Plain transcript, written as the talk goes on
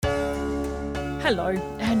Hello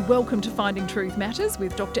and welcome to Finding Truth Matters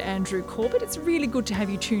with Dr. Andrew Corbett. It's really good to have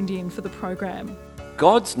you tuned in for the program.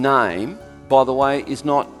 God's name, by the way, is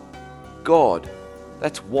not God.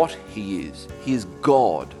 That's what He is. He is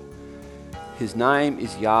God. His name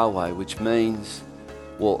is Yahweh, which means,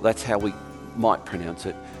 well, that's how we might pronounce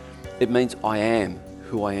it. It means I am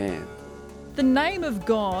who I am. The name of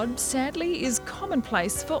God, sadly, is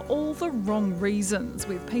commonplace for all the wrong reasons,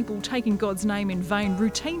 with people taking God's name in vain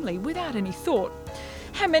routinely without any thought.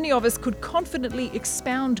 How many of us could confidently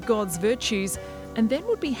expound God's virtues and then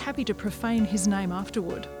would be happy to profane His name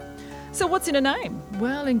afterward? So what's in a name?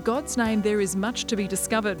 Well, in God's name there is much to be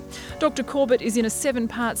discovered. Dr. Corbett is in a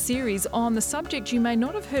 7-part series on the subject you may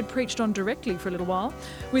not have heard preached on directly for a little while.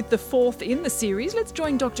 With the 4th in the series, let's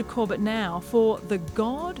join Dr. Corbett now for The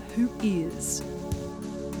God Who Is.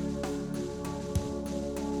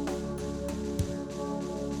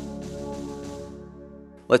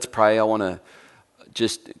 Let's pray. I want to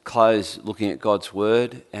just close looking at God's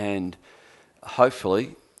Word and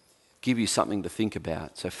hopefully give you something to think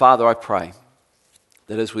about. So, Father, I pray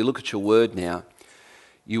that as we look at your Word now,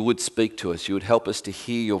 you would speak to us. You would help us to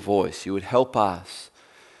hear your voice. You would help us,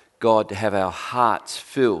 God, to have our hearts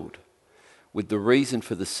filled with the reason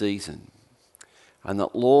for the season. And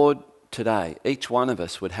that, Lord, today, each one of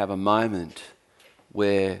us would have a moment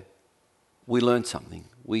where we learn something,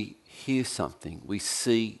 we hear something, we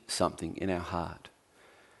see something in our heart.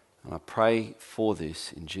 And I pray for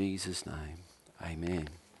this in Jesus' name. Amen.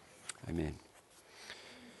 Amen.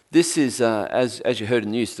 This is, as you heard in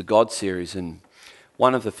the news, the God series, and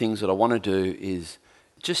one of the things that I want to do is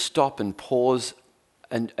just stop and pause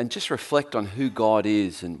and just reflect on who God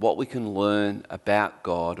is and what we can learn about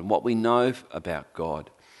God and what we know about God.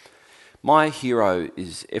 My hero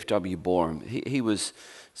is F.W. Boreham. He was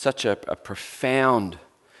such a profound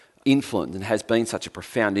influence and has been such a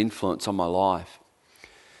profound influence on my life.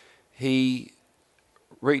 He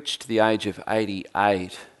reached the age of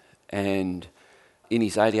 88, and in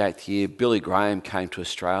his 88th year, Billy Graham came to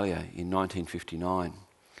Australia in 1959.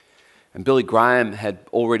 And Billy Graham had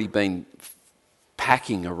already been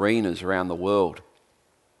packing arenas around the world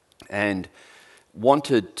and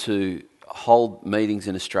wanted to hold meetings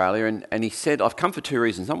in Australia. And he said, I've come for 2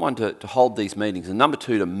 reasons. Number 1, to hold these meetings, and number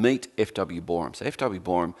 2, to meet F.W. Boreham. So F.W.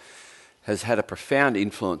 Boreham has had a profound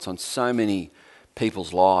influence on so many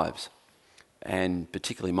people's lives, and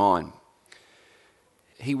particularly mine.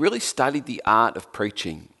 He really studied the art of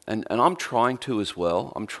preaching, and I'm trying to as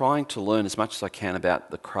well. I'm trying to learn as much as I can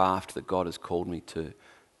about the craft that God has called me to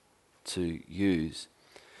use.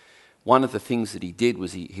 One of the things that he did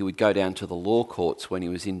was he would go down to the law courts when he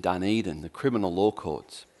was in Dunedin, the criminal law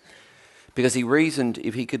courts, because he reasoned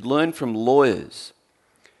if he could learn from lawyers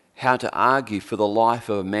how to argue for the life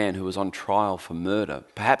of a man who was on trial for murder,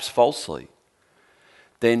 perhaps falsely,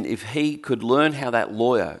 then if he could learn how that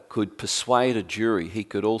lawyer could persuade a jury, he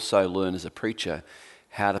could also learn as a preacher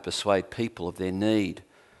how to persuade people of their need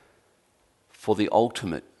for the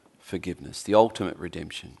ultimate forgiveness, the ultimate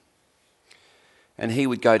redemption. And he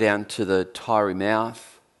would go down to the Taieri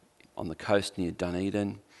Mouth on the coast near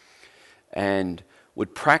Dunedin and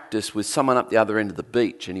would practice with someone up the other end of the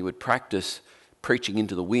beach, and he would practice preaching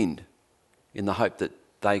into the wind in the hope that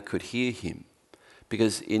they could hear him.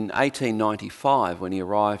 Because in 1895, when he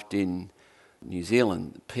arrived in New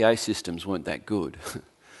Zealand, PA systems weren't that good.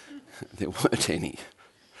 There weren't any.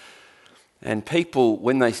 And people,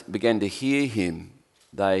 when they began to hear him,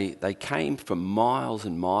 they came from miles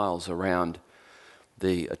and miles around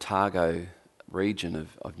the Otago region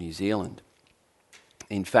of New Zealand.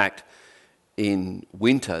 In fact, in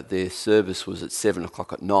winter, their service was at 7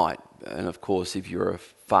 o'clock at night. And of course, if you're a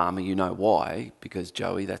farmer, you know why, because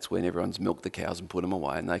Joey, that's when everyone's milked the cows and put them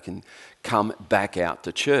away and they can come back out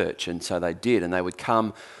to church. And so they did, and they would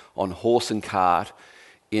come on horse and cart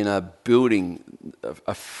in a building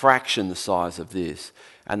a fraction the size of this,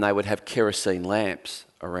 and they would have kerosene lamps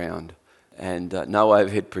around and no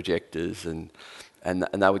overhead projectors, and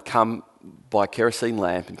they would come by kerosene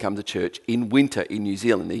lamp and come to church in winter in New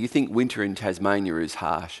Zealand. Now, you think winter in Tasmania is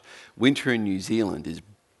harsh. Winter in New Zealand is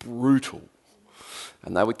brutal.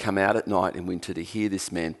 And they would come out at night in winter to hear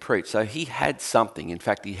this man preach. So he had something. In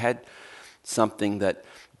fact, he had something that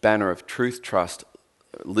Banner of Truth Trust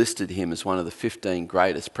listed him as one of the 15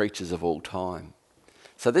 greatest preachers of all time.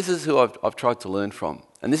 So this is who I've tried to learn from.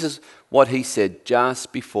 And this is what he said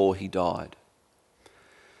just before he died.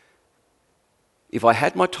 If I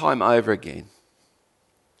had my time over again,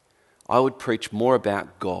 I would preach more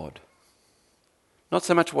about God. Not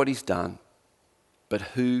so much what he's done, but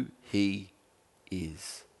who he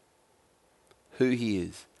is. Who he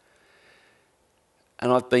is.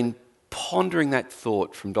 And I've been pondering that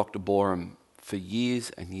thought from Dr. Borum for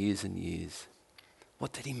years and years and years.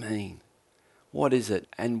 What did he mean? What is it?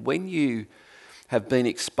 And when you have been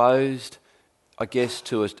exposed, I guess,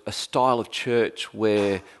 to a style of church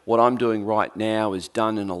where what I'm doing right now is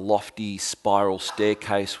done in a lofty spiral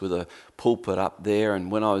staircase with a pulpit up there,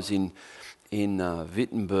 and when I was in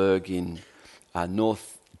Wittenberg in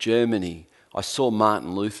North Germany, I saw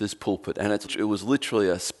Martin Luther's pulpit, and it was literally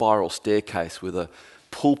a spiral staircase with a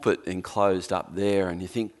pulpit enclosed up there, and you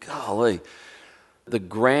think, golly, the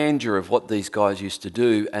grandeur of what these guys used to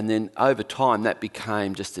do, and then over time that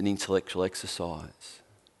became just an intellectual exercise.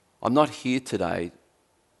 I'm not here today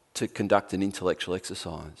to conduct an intellectual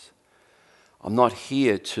exercise. I'm not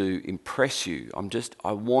here to impress you.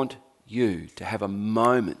 I want you to have a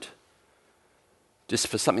moment, just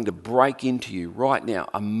for something to break into you right now,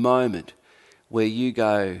 a moment where you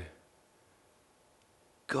go,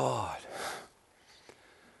 God,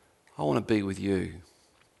 I want to be with you.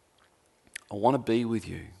 I want to be with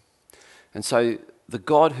you. And so the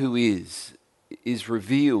God who is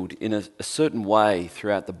revealed in a certain way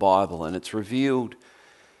throughout the Bible, and it's revealed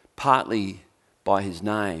partly by his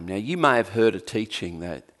name. Now, you may have heard a teaching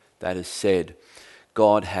that has said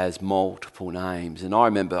God has multiple names. And I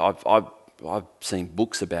remember I've seen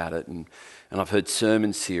books about it, and I've heard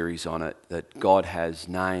sermon series on it, that God has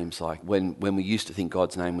names, like when we used to think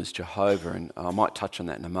God's name was Jehovah, and I might touch on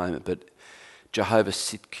that in a moment, but Jehovah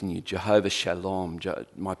Sitkenu, Jehovah Shalom,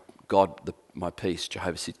 my God, my peace,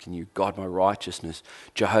 Jehovah Sitkenu, God my righteousness,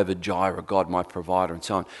 Jehovah Jireh, God my provider, and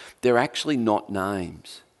so on. They're actually not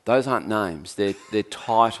names. Those aren't names. They're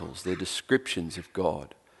titles. They're descriptions of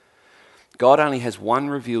God. God only has one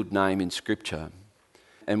revealed name in Scripture,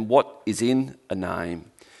 and what is in a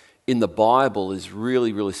name in the Bible is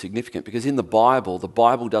really, really significant, because in the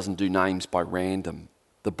Bible doesn't do names by random.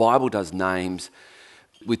 The Bible does names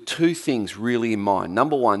with two things really in mind.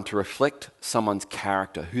 Number one, to reflect someone's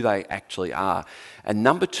character, who they actually are. And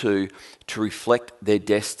number two, to reflect their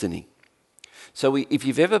destiny. So if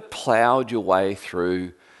you've ever ploughed your way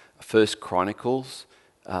through 1 Chronicles,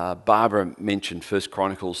 Barbara mentioned 1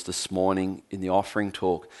 Chronicles this morning in the offering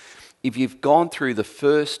talk. If you've gone through the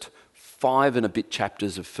first 5 and a bit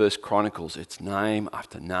chapters of 1 Chronicles, it's name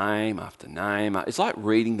after name after name. It's like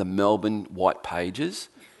reading the Melbourne White Pages,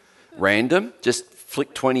 random, just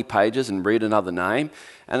flick 20 pages and read another name.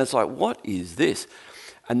 And it's like, what is this?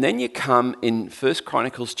 And then you come in 1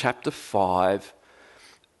 Chronicles chapter 5,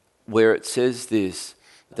 where it says this,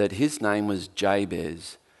 that his name was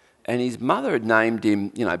Jabez, and his mother had named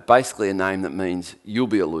him, basically a name that means you'll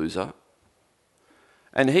be a loser.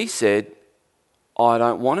 And he said, I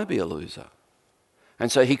don't want to be a loser.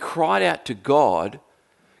 And so he cried out to God,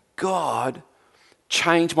 God,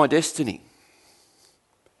 change my destiny.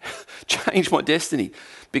 Change my destiny.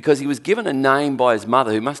 Because he was given a name by his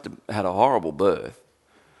mother, who must have had a horrible birth.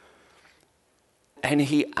 And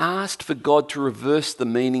he asked for God to reverse the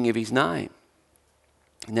meaning of his name.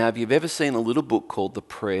 Now, if you've ever seen a little book called The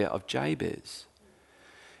Prayer of Jabez,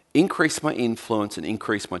 increase my influence and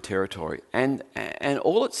increase my territory. And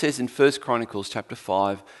all it says in 1 Chronicles chapter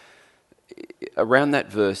 5, around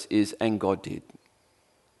that verse, is, and God did.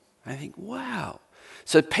 I think, wow.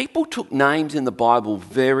 So people took names in the Bible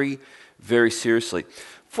very, very seriously.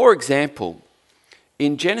 For example,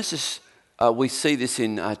 in Genesis, we see this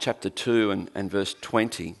in chapter 2 and verse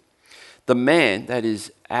 20. The man, that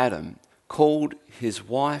is Adam, called his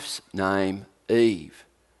wife's name Eve.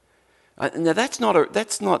 Now that's not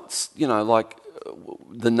like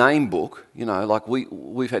the name book. Like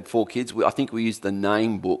we've had 4 kids. I think we use the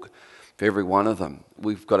name book for every one of them.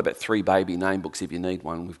 We've got about 3 baby name books if you need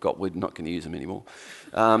one. We're not going to use them anymore.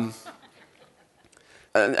 And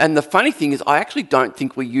the funny thing is, I actually don't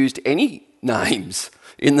think we used any names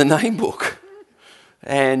in the name book.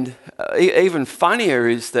 And even funnier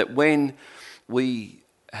is that when we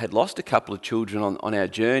had lost a couple of children on our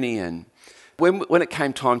journey, and when it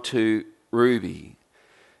came time to Ruby,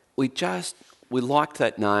 we liked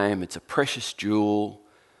that name. It's a precious jewel.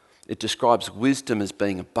 It describes wisdom as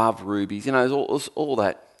being above rubies. There's all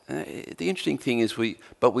that. The interesting thing is,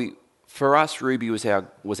 for us, Ruby was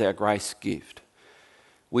our grace gift.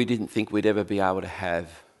 We didn't think we'd ever be able to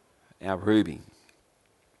have our Ruby.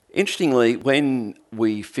 Interestingly, when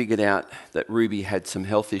we figured out that Ruby had some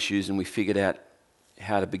health issues and we figured out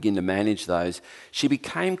how to begin to manage those, she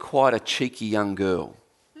became quite a cheeky young girl.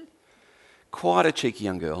 Quite a cheeky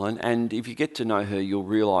young girl. And if you get to know her, you'll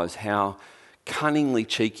realise how cunningly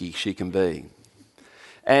cheeky she can be.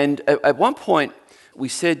 And at one point, we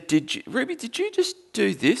said, Ruby, did you just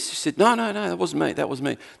do this? She said, no, that wasn't me. That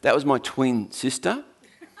was my twin sister.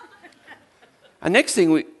 And next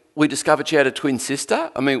thing we discovered she had a twin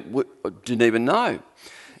sister. I mean, we didn't even know.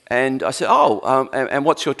 And I said, and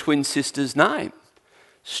what's your twin sister's name?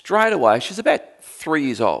 Straight away, she's about 3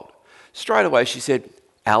 years old. Straight away, she said,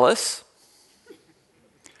 Alice.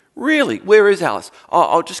 Really? Where is Alice? Oh,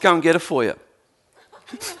 I'll just go and get her for you.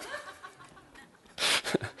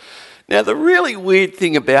 Now, the really weird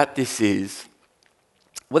thing about this is,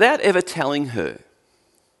 without ever telling her,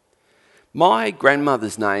 my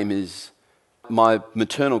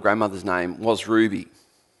maternal grandmother's name was Ruby.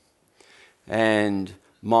 And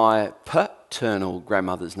my paternal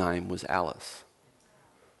grandmother's name was Alice.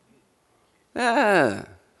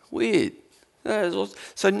 Weird.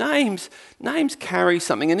 So names carry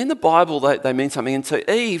something, and in the Bible they mean something. And so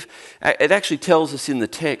Eve, it actually tells us in the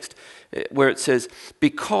text where it says,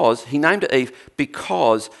 because, he named her Eve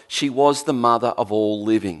because she was the mother of all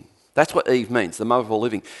living. That's what Eve means, the mother of all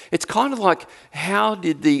living. It's kind of like, how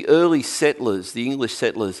did the early settlers, the English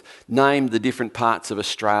settlers, name the different parts of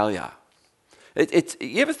Australia?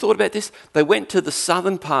 You ever thought about this? They went to the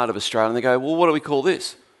southern part of Australia and they go, well, what do we call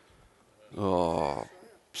this? Oh,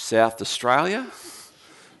 South Australia?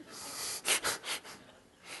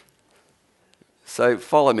 So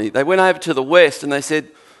follow me. They went over to the west and they said,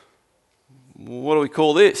 what do we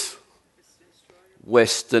call this?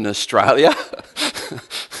 Western Australia.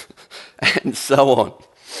 And so on.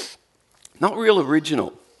 Not real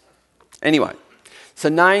original. Anyway, so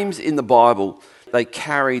names in the Bible, they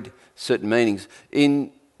carried certain meanings.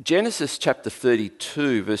 In Genesis chapter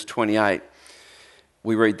 32, verse 28,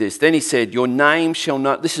 we read this. Then he said, your name shall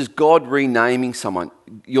not, this is God renaming someone.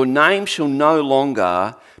 Your name shall no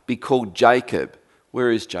longer be called Jacob.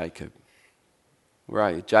 Where is Jacob? Where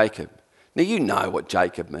are you? Jacob. Now you know what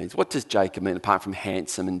Jacob means. What does Jacob mean apart from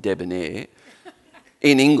handsome and debonair?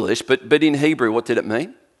 In English, but in Hebrew, what did it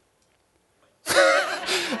mean?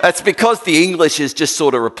 That's because the English has just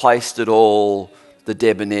sort of replaced it all, the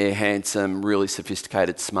debonair, handsome, really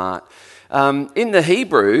sophisticated, smart. In the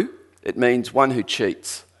Hebrew, it means one who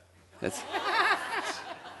cheats. That's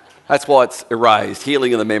why it's erased,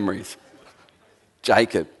 healing of the memories.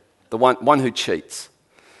 Jacob, the one who cheats.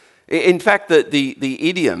 In fact, the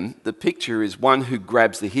idiom, the picture is one who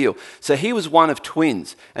grabs the heel. So he was one of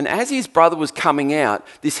twins. And as his brother was coming out,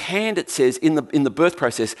 this hand, it says, in the birth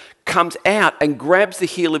process, comes out and grabs the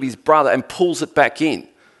heel of his brother and pulls it back in.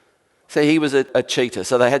 So he was a cheater.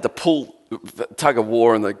 So they had to pull, tug of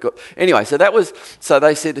war, and anyway. So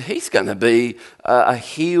they said he's going to be a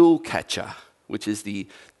heel catcher, which is the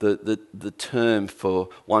term for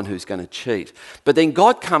one who's going to cheat. But then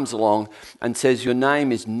God comes along and says, your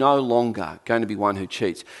name is no longer going to be one who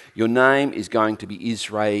cheats. Your name is going to be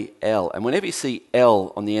Israel. And whenever you see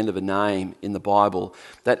L on the end of a name in the Bible,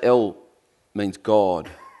 that L means God.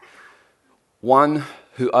 One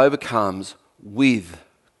who overcomes with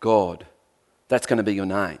God. That's going to be your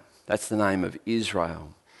name. That's the name of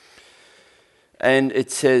Israel. And it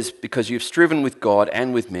says, because you've striven with God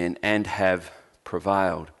and with men and have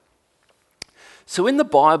prevailed. So in the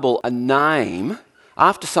Bible, a name,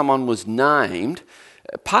 after someone was named,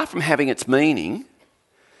 apart from having its meaning,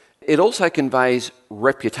 it also conveys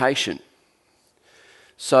reputation.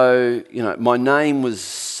 So, my name was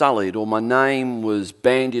sullied, or my name was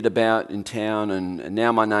bandied about in town, and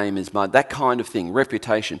now my name is mud. That kind of thing,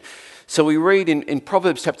 reputation. So we read in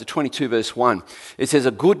Proverbs chapter 22, verse 1, it says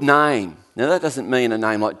a good name. Now that doesn't mean a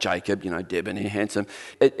name like Jacob, debonair, handsome.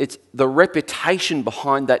 It's the reputation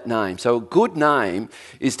behind that name. So a good name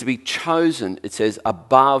is to be chosen, it says,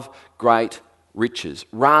 above great riches,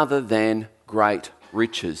 rather than great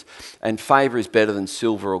riches. And favour is better than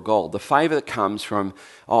silver or gold. The favour that comes from,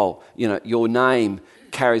 your name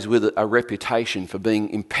carries with it a reputation for being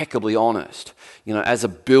impeccably honest. As a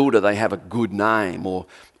builder, they have a good name, or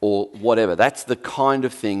whatever. That's the kind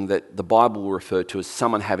of thing that the Bible will refer to as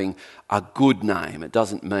someone having a good name. It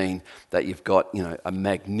doesn't mean that you've got, a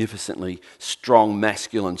magnificently strong,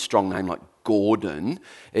 masculine, strong name like Gordon.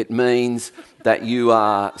 It means that you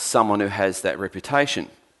are someone who has that reputation.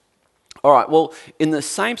 All right, well, in the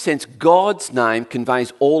same sense, God's name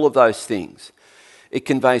conveys all of those things. It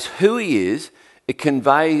conveys who he is. It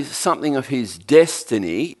conveys something of his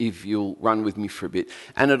destiny, if you'll run with me for a bit.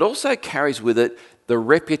 And it also carries with it the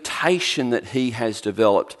reputation that he has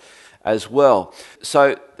developed as well.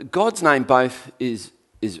 So God's name both is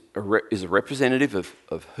a representative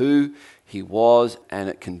of who he was, and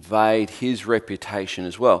it conveyed his reputation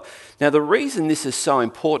as well. Now, the reason this is so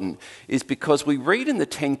important is because we read in the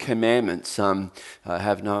Ten Commandments, you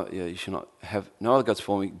should not have no other gods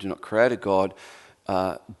before me, do not create a god,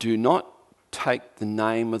 do not take the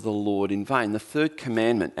name of the Lord in vain. The third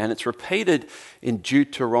commandment, and it's repeated in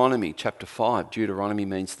Deuteronomy chapter 5. Deuteronomy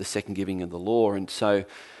means the second giving of the law. And so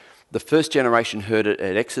the first generation heard it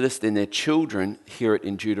at Exodus, then their children hear it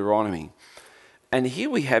in Deuteronomy. And here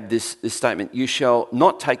we have this statement, you shall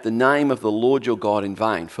not take the name of the Lord your God in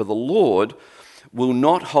vain, for the Lord will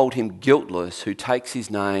not hold him guiltless who takes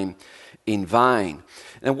his name in vain.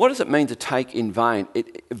 Now, what does it mean to take in vain?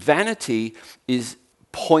 Vanity is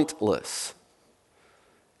pointless,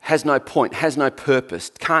 has no point, has no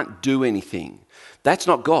purpose, can't do anything. That's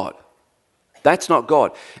not God. That's not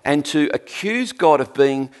God. And to accuse God of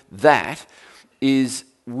being that is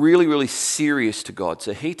really, really serious to God.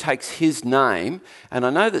 So he takes his name, and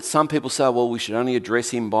I know that some people say, well, we should only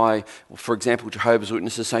address him by, for example, Jehovah's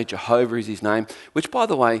Witnesses say Jehovah is his name, which, by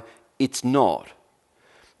the way, it's not.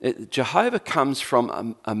 Jehovah comes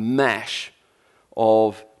from a mash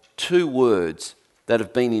of two words that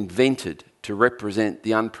have been invented to represent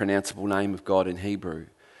the unpronounceable name of God in Hebrew.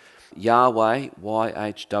 Yahweh,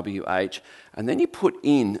 Y-H-W-H, and then you put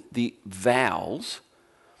in the vowels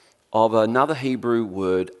of another Hebrew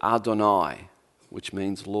word, Adonai, which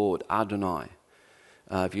means Lord, Adonai.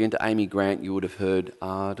 If you're into Amy Grant, you would have heard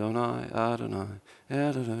Adonai, Adonai,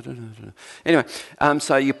 Adonai, Adonai. Anyway,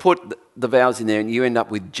 so you put the vowels in there and you end up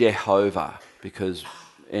with Jehovah because,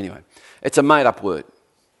 anyway, it's a made-up word.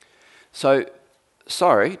 So,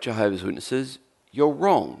 sorry, Jehovah's Witnesses, you're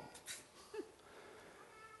wrong.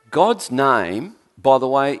 God's name, by the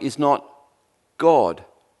way, is not God.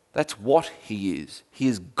 That's what he is. He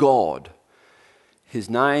is God. His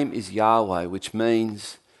name is Yahweh, which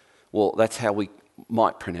means, well, that's how we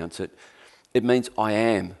might pronounce it. It means I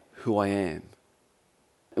am who I am.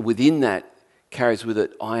 And within that carries with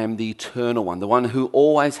it, I am the eternal one, the one who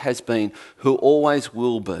always has been, who always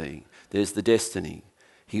will be. There's the destiny.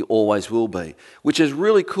 He always will be, which is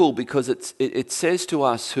really cool because it says to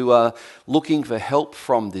us who are looking for help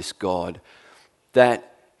from this God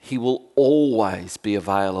that he will always be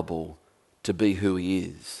available to be who he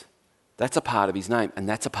is. That's a part of his name, and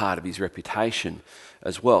that's a part of his reputation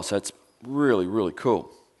as well. So it's really, really cool.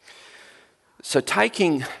 So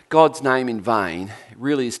taking God's name in vain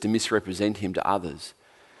really is to misrepresent him to others.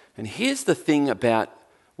 And here's the thing about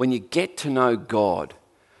when you get to know God,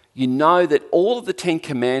 you know that all of the 10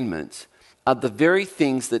 Commandments are the very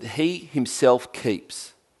things that he himself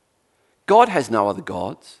keeps. God has no other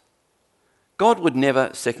gods. God would never,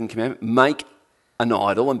 second commandment, make an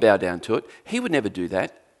idol and bow down to it. He would never do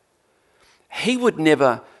that. He would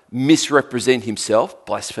never misrepresent himself,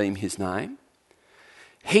 blaspheme his name.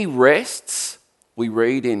 He rests. We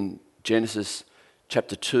read in Genesis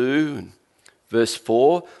chapter 2 and verse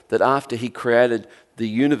 4 that after he created the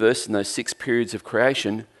universe in those 6 periods of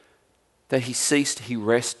creation, that he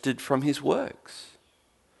rested from his works.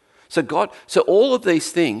 So all of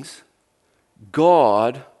these things,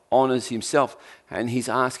 God honours himself, and he's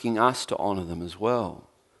asking us to honour them as well.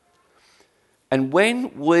 And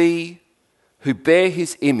when we who bear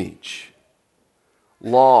his image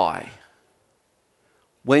lie,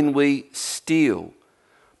 when we steal,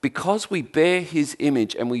 because we bear his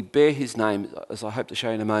image and we bear his name, as I hope to show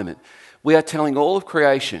you in a moment, we are telling all of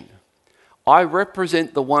creation, I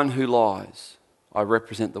represent the one who lies, I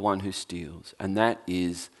represent the one who steals, and that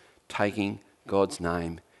is taking God's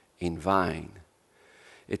name in vain.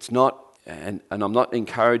 It's not, and I'm not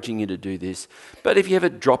encouraging you to do this, but if you ever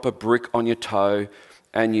drop a brick on your toe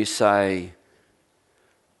and you say,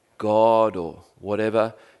 God or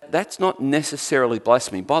whatever, that's not necessarily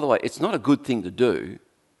blasphemy. By the way, it's not a good thing to do.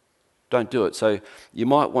 Don't do it. So you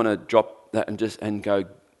might want to drop that and go,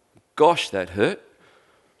 gosh, that hurt.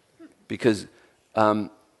 Because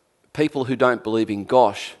people who don't believe in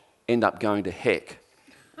gosh end up going to heck.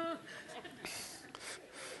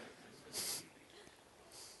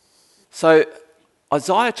 So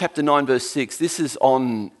Isaiah chapter 9 verse 6, this is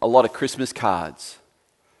on a lot of Christmas cards.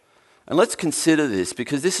 And let's consider this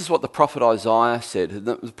because this is what the prophet Isaiah said.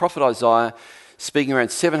 The prophet Isaiah, speaking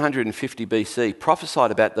around 750 BC,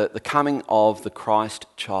 prophesied about the coming of the Christ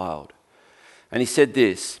child. And he said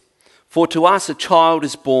this, for to us a child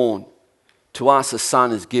is born, to us a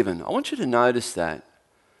son is given. I want you to notice that.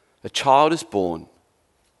 A child is born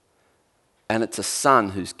and it's a son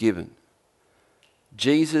who's given.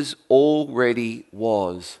 Jesus already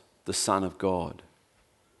was the Son of God,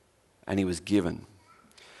 and he was given.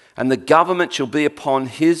 And the government shall be upon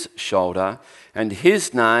his shoulder, and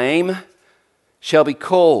his name shall be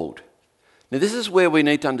called. Now this is where we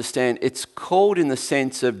need to understand it's called in the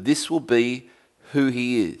sense of this will be who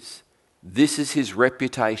he is. This is his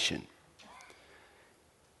reputation.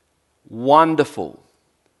 Wonderful,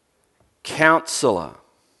 Counselor,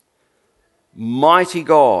 mighty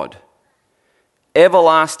God,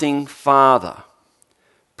 everlasting Father,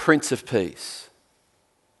 Prince of Peace.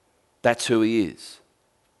 That's who he is.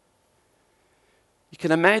 You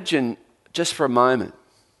can imagine, just for a moment,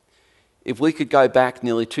 if we could go back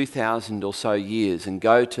nearly 2,000 or so years and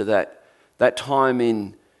go to that time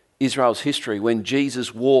in Israel's history when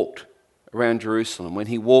Jesus walked around Jerusalem, when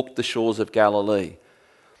he walked the shores of Galilee,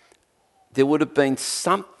 there would have been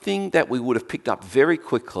something that we would have picked up very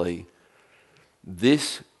quickly.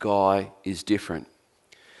 This guy is different.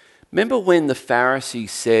 Remember when the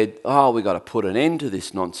Pharisees said, we've got to put an end to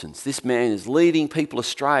this nonsense. This man is leading people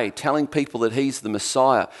astray, telling people that he's the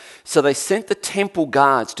Messiah. So they sent the temple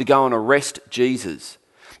guards to go and arrest Jesus.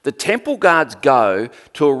 The temple guards go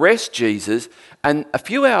to arrest Jesus, and a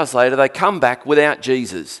few hours later they come back without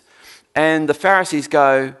Jesus. And the Pharisees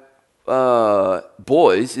go,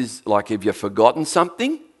 boys, have you forgotten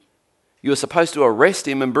something? You were supposed to arrest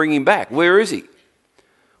him and bring him back. Where is he?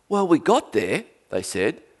 Well, we got there, they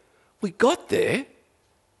said. We got there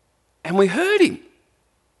and we heard him.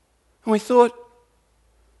 And we thought,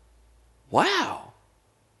 wow,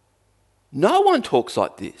 no one talks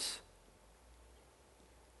like this.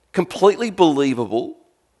 Completely believable.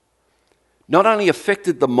 Not only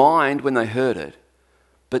affected the mind when they heard it,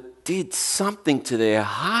 but did something to their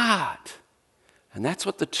heart. And that's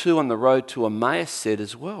what the two on the road to Emmaus said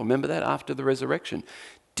as well. Remember that after the resurrection?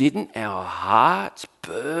 Didn't our hearts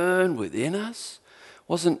burn within us?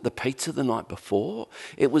 Wasn't the pizza the night before?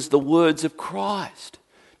 It was the words of Christ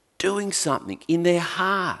doing something in their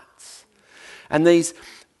hearts. And these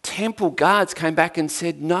temple guards came back and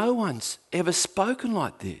said, no one's ever spoken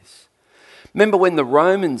like this. Remember when the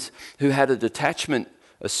Romans, who had a detachment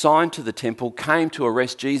assigned to the temple, came to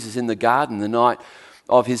arrest Jesus in the garden the night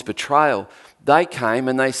of his betrayal? They came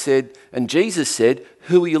and they said, and Jesus said,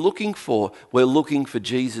 who are you looking for? We're looking for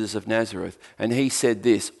Jesus of Nazareth. And he said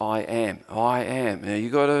this, I am. Now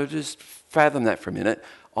you've got to just fathom that for a minute.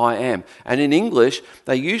 I am. And in English,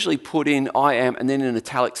 they usually put in I am and then in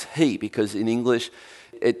italics he, because in English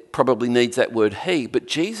it probably needs that word he. But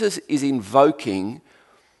Jesus is invoking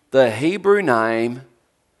the Hebrew name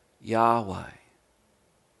Yahweh.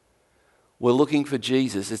 We're looking for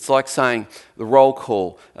Jesus. It's like saying the roll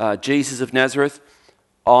call. Jesus of Nazareth,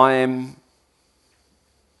 I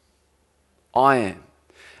am.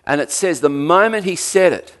 And it says the moment he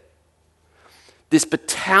said it, this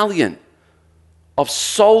battalion of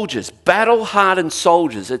soldiers, battle-hardened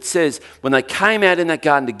soldiers, it says when they came out in that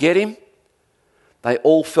garden to get him, they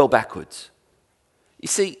all fell backwards. You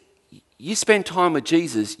see, you spend time with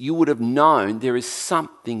Jesus, you would have known there is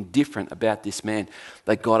something different about this man.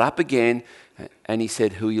 They got up again and he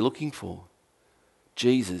said, who are you looking for?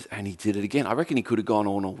 Jesus. And he did it again. I reckon he could have gone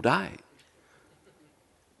on all day.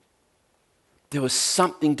 There was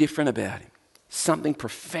something different about him. Something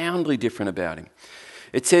profoundly different about him.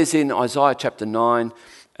 It says in Isaiah chapter 9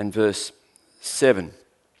 and verse 7,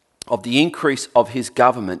 of the increase of his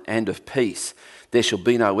government and of peace, there shall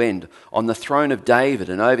be no end, on the throne of David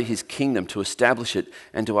and over his kingdom, to establish it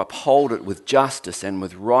and to uphold it with justice and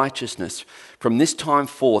with righteousness from this time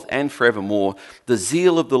forth and forevermore. The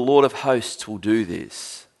zeal of the Lord of hosts will do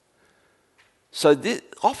this. So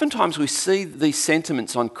oftentimes we see these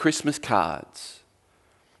sentiments on Christmas cards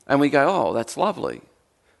and we go, oh, that's lovely,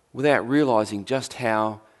 without realising just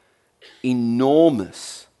how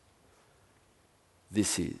enormous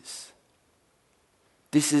this is.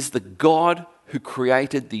 This is the God who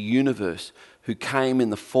created the universe, who came in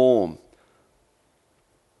the form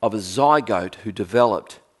of a zygote who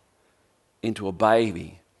developed into a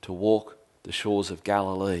baby to walk the shores of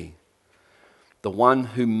Galilee. The one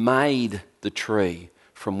who made the tree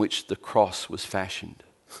from which the cross was fashioned.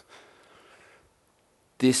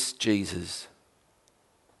 This Jesus,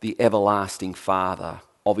 the everlasting Father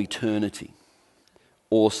of eternity.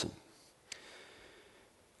 Awesome.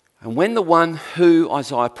 And when the one who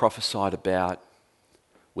Isaiah prophesied about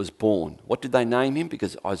was born, what did they name him?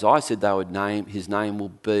 Because Isaiah said his name will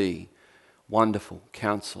be Wonderful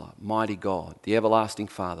Counselor, Mighty God, the Everlasting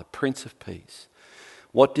Father, Prince of Peace.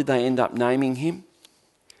 What did they end up naming him?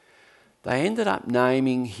 They ended up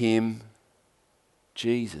naming him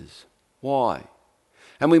Jesus. Why?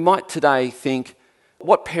 And we might today think,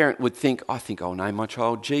 what parent would think, I think I'll name my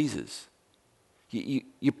child Jesus?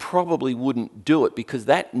 You probably wouldn't do it because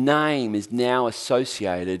that name is now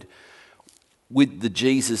associated with the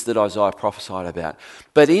Jesus that Isaiah prophesied about.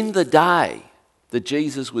 But in the day that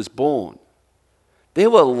Jesus was born, there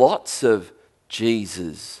were lots of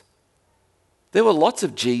Jesus There were lots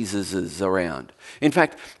of Jesuses around. In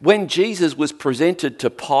fact, when Jesus was presented to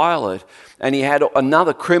Pilate and he had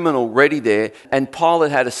another criminal ready there, and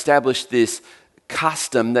Pilate had established this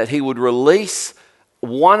custom that he would release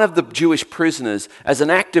one of the Jewish prisoners as an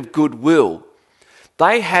act of goodwill,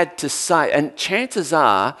 they had to say, and chances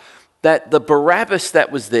are that the Barabbas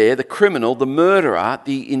that was there, the criminal, the murderer,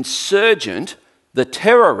 the insurgent, the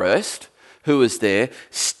terrorist who was there,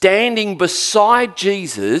 standing beside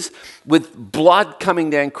Jesus with blood coming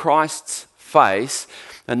down Christ's face,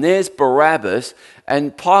 and there's Barabbas,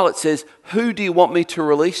 and Pilate says, "Who do you want me to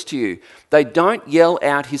release to you?" They don't yell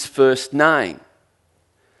out his first name.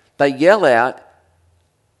 They yell out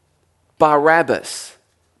Barabbas,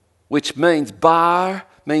 which means Bar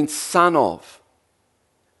means son of.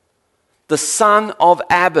 The son of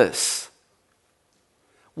Abbas.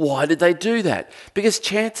 Why did they do that? Because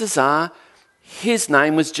chances are his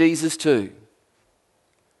name was Jesus too.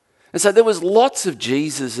 And so there was lots of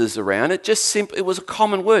Jesuses around. It was a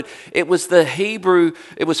common word. It was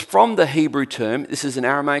from the Hebrew term, this is an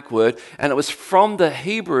Aramaic word, and it was from the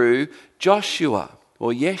Hebrew Joshua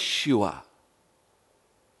or Yeshua.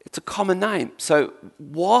 It's a common name. So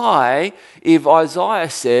why, if Isaiah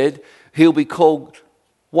said he'll be called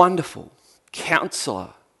Wonderful,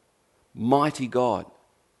 Counselor, Mighty God,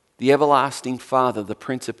 the Everlasting Father, the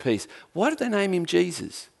Prince of Peace, why did they name him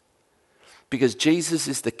Jesus? Because Jesus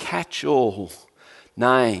is the catch-all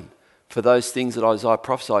name for those things that Isaiah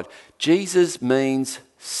prophesied. Jesus means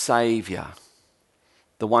Saviour,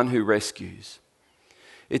 the one who rescues.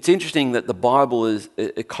 It's interesting that the Bible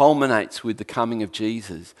it culminates with the coming of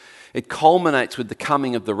Jesus. It culminates with the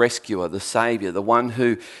coming of the rescuer, the Saviour, the one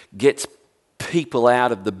who gets people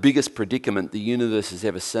out of the biggest predicament the universe has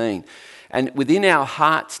ever seen. And within our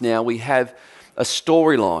hearts now we have a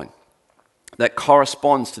storyline that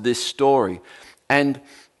corresponds to this story. And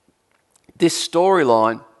this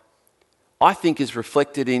storyline, I think, is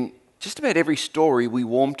reflected in just about every story we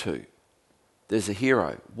warm to. There's a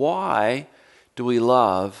hero. Why do we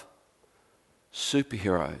love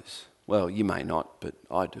superheroes? Well, you may not, but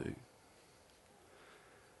I do.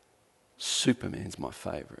 Superman's my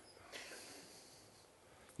favourite.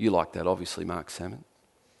 You like that, obviously, Mark Salmon.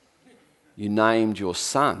 You named your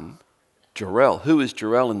son Jor-El. Who is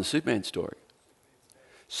Jor-El in the Superman story?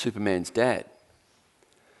 Superman's dad.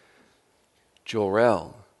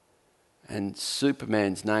 Jor-El. And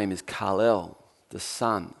Superman's name is Kal-El, the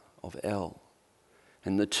son of El.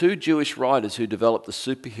 And the two Jewish writers who developed the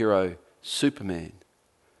superhero Superman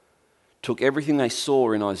took everything they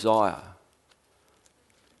saw in Isaiah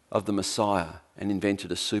of the Messiah and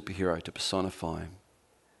invented a superhero to personify him.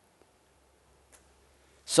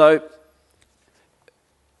 So,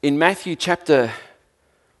 in Matthew chapter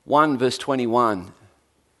 1, verse 21,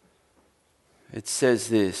 it says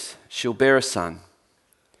this, "She'll bear a son,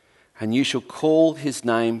 and you shall call his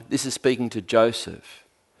name," this is speaking to Joseph,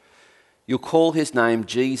 "you'll call his name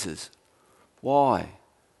Jesus." Why?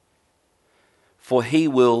 "For he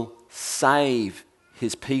will save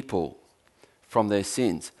his people from their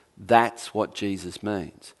sins." That's what Jesus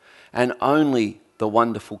means. And only the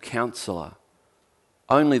Wonderful Counselor,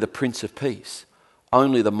 only the Prince of Peace,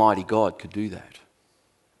 only the Mighty God could do that.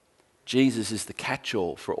 Jesus is the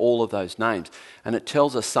catch-all for all of those names. And it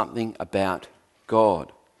tells us something about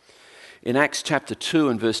God. In Acts chapter 2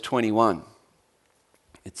 and verse 21,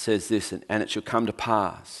 it says this, "And it shall come to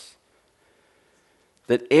pass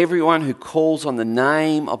that everyone who calls on the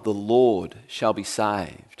name of the Lord shall be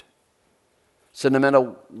saved." So no matter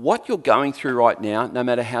what you're going through right now, no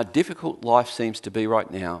matter how difficult life seems to be right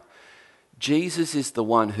now, Jesus is the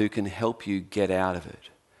one who can help you get out of it.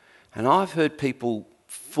 And I've heard people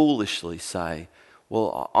foolishly say,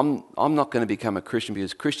 "Well, I'm not going to become a Christian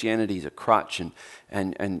because Christianity is a crutch,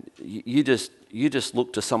 and you just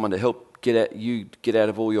look to someone to help get out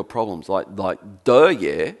of all your problems." Like, duh,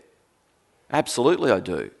 yeah, absolutely I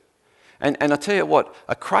do. And I tell you what,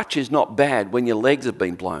 a crutch is not bad when your legs have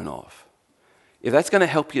been blown off. If that's going to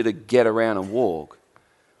help you to get around and walk,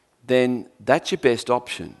 then that's your best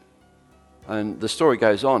option. And the story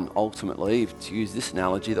goes on, ultimately, to use this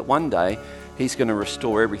analogy, that one day he's going to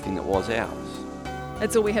restore everything that was ours.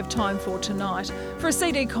 That's all we have time for tonight. For a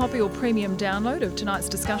CD copy or premium download of tonight's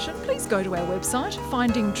discussion, please go to our website,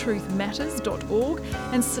 findingtruthmatters.org,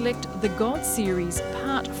 and select the God Series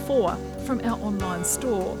Part 4 from our online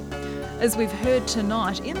store. As we've heard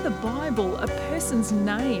tonight, in the Bible, a person's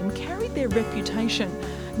name carried their reputation.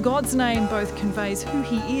 God's name both conveys who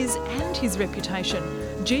he is and his reputation.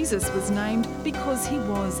 Jesus was named because he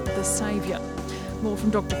was the Saviour. More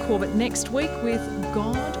from Dr. Corbett next week with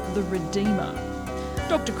God the Redeemer.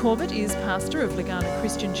 Dr. Corbett is pastor of Legana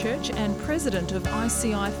Christian Church and president of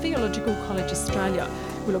ICI Theological College Australia.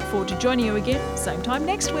 We look forward to joining you again, same time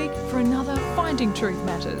next week, for another Finding Truth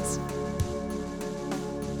Matters.